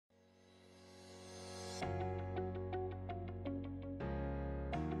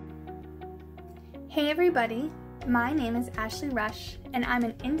Hey everybody, my name is Ashley Rush and I'm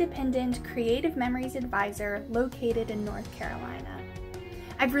an independent creative memories advisor located in North Carolina.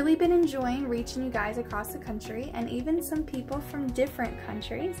 I've really been enjoying reaching you guys across the country and even some people from different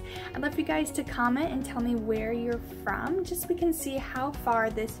countries. I'd love for you guys to comment and tell me where you're from just so we can see how far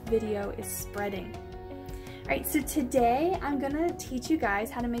this video is spreading. Alright, so today I'm gonna teach you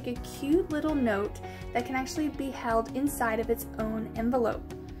guys how to make a cute little note that can actually be held inside of its own envelope.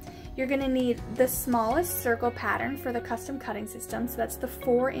 You're going to need the smallest circle pattern for the custom cutting system, so that's the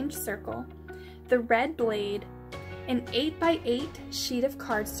 4-inch circle, the red blade, an 8x8 sheet of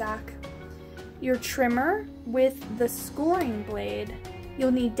cardstock, your trimmer with the scoring blade,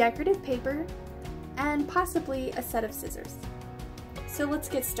 you'll need decorative paper, and possibly a set of scissors. So let's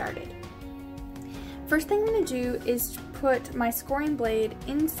get started. First thing I'm going to do is put my scoring blade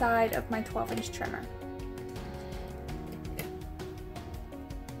inside of my 12-inch trimmer.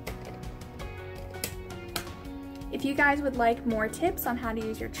 If you guys would like more tips on how to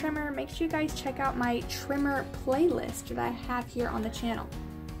use your trimmer, make sure you guys check out my trimmer playlist that I have here on the channel.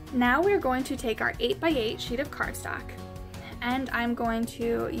 Now we're going to take our 8x8 sheet of cardstock and I'm going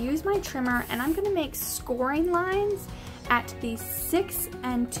to use my trimmer and I'm going to make scoring lines at the 6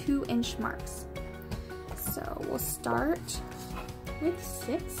 and 2-inch marks. So we'll start with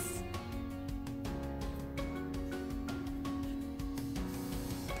 6.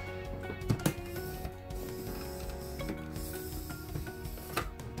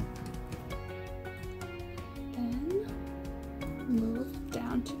 Move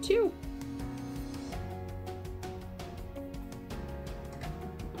down to 2.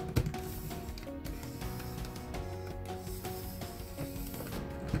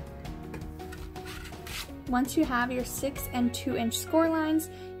 Once you have your 6 and 2-inch score lines,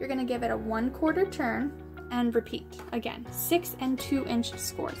 you're going to give it a 1/4 turn and repeat. Again, 6 and 2-inch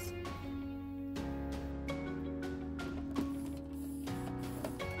scores.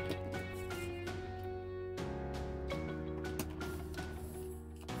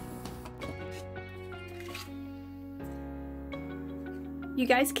 You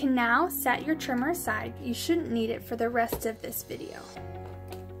guys can now set your trimmer aside. You shouldn't need it for the rest of this video.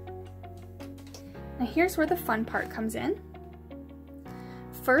 Now here's where the fun part comes in.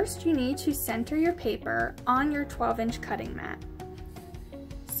 First, you need to center your paper on your 12-inch cutting mat.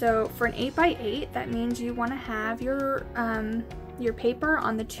 So for an 8x8, that means you want to have your paper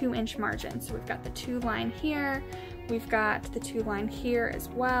on the 2-inch margin. So we've got the 2 line here, we've got the 2 line here as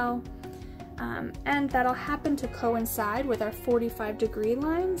well. And that'll happen to coincide with our 45-degree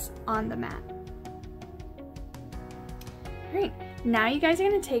lines on the mat. Great. Now you guys are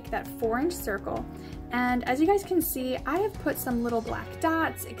going to take that 4-inch circle, and as you guys can see, I have put some little black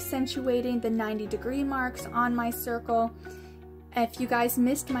dots accentuating the 90-degree marks on my circle. If you guys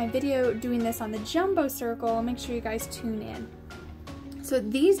missed my video doing this on the jumbo circle, make sure you guys tune in. So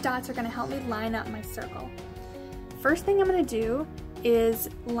these dots are going to help me line up my circle. First thing I'm going to do is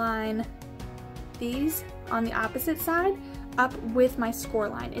line these on the opposite side up with my score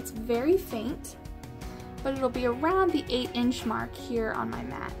line. It's very faint, but it'll be around the 8-inch mark here on my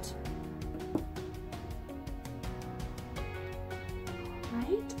mat.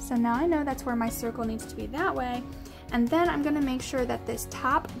 Alright, so now I know that's where my circle needs to be that way, and then I'm going to make sure that this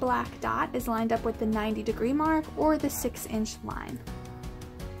top black dot is lined up with the 90-degree mark or the 6-inch line.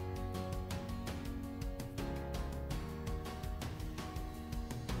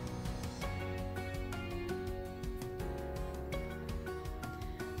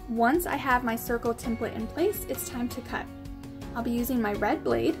 Once I have my circle template in place, it's time to cut. I'll be using my red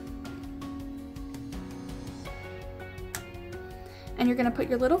blade. And you're going to put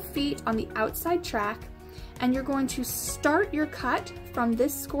your little feet on the outside track and you're going to start your cut from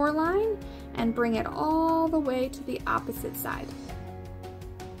this score line and bring it all the way to the opposite side.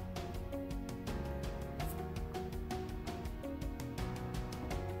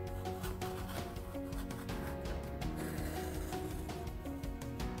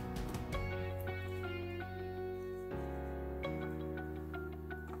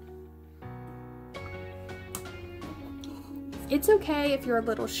 It's okay if you're a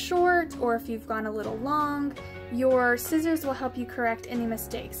little short or if you've gone a little long. Your scissors will help you correct any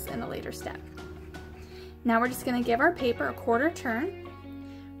mistakes in a later step. Now we're just going to give our paper a 1/4 turn.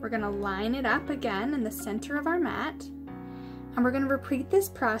 We're going to line it up again in the center of our mat. And we're going to repeat this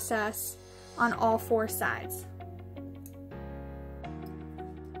process on all 4 sides.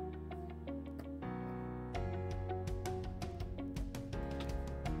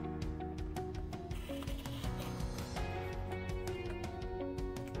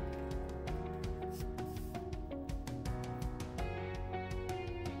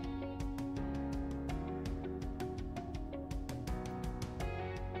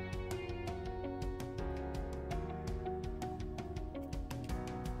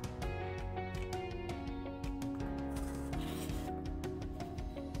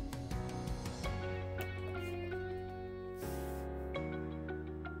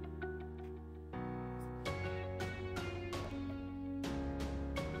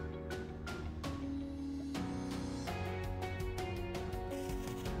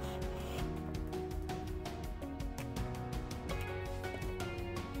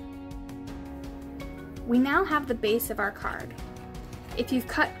 we now have the base of our card. If you've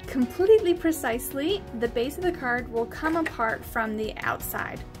cut completely precisely, the base of the card will come apart from the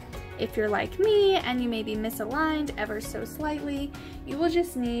outside. If you're like me and you may be misaligned ever so slightly, you will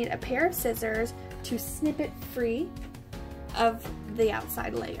just need a pair of scissors to snip it free of the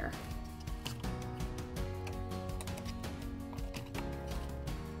outside layer.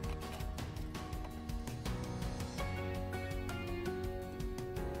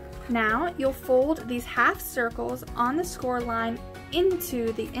 Now you'll fold these half circles on the score line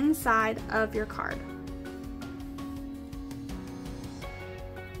into the inside of your card.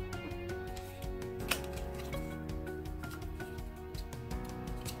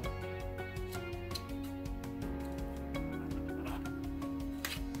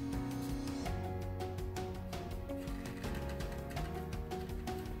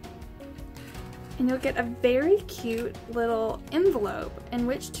 And you'll get a very cute little envelope in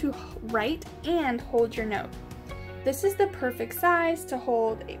which to write and hold your note. This is the perfect size to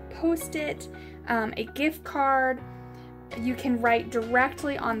hold a Post-it, a gift card. You can write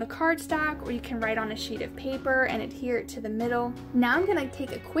directly on the cardstock, or you can write on a sheet of paper and adhere it to the middle. Now I'm gonna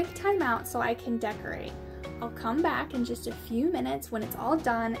take a quick time out so I can decorate. I'll come back in just a few minutes when it's all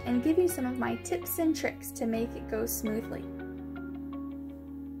done and give you some of my tips and tricks to make it go smoothly.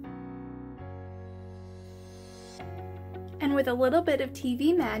 And with a little bit of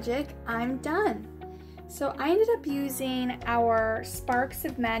TV magic, I'm done. So I ended up using our Sparks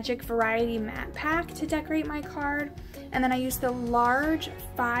of Magic Variety Matte Pack to decorate my card. And then I used the large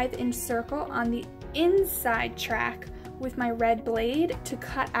 5-inch circle on the inside track with my red blade to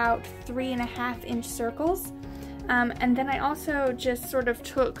cut out 3.5-inch circles. And then I also just sort of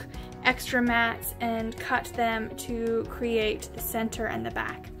took extra mats and cut them to create the center and the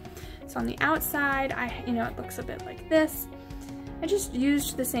back. So on the outside, it looks a bit like this. I just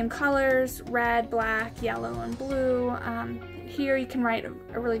used the same colors, red, black, yellow, and blue. Here you can write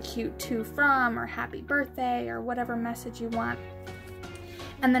a really cute to from or happy birthday or whatever message you want.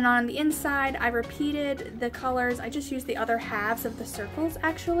 And then on the inside, I repeated the colors. I just used the other halves of the circles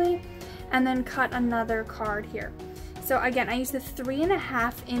actually, and then cut another card here. So again, I used the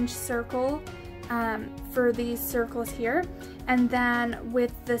 3.5-inch circle for these circles here. And then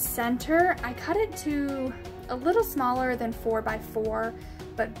with the center, I cut it to a little smaller than 4 by 4,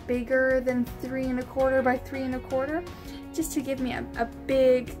 but bigger than 3.25 by 3.25, just to give me a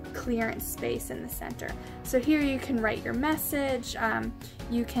big clearance space in the center. So here you can write your message,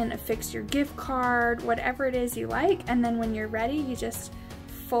 you can affix your gift card, whatever it is you like, and then when you're ready, you just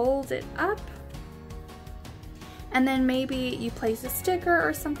fold it up. And then maybe you place a sticker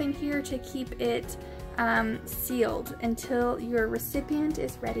or something here to keep it sealed until your recipient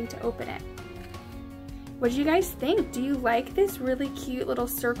is ready to open it. What do you guys think? Do you like this really cute little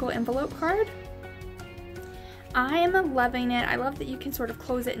circle envelope card? I am loving it. I love that you can sort of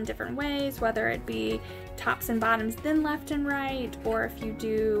close it in different ways, whether it be tops and bottoms, then left and right, or if you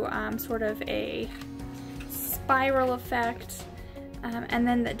do sort of a spiral effect. And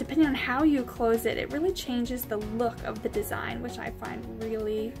then depending on how you close it, it really changes the look of the design, which I find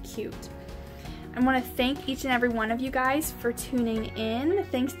really cute. I want to thank each and every one of you guys for tuning in.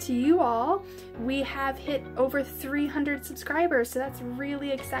 Thanks to you all, we have hit over 300 subscribers, so that's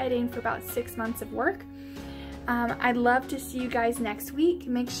really exciting for about 6 months of work. I'd love to see you guys next week.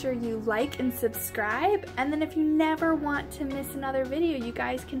 Make sure you like and subscribe, and then if you never want to miss another video, you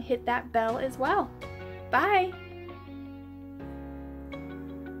guys can hit that bell as well. Bye!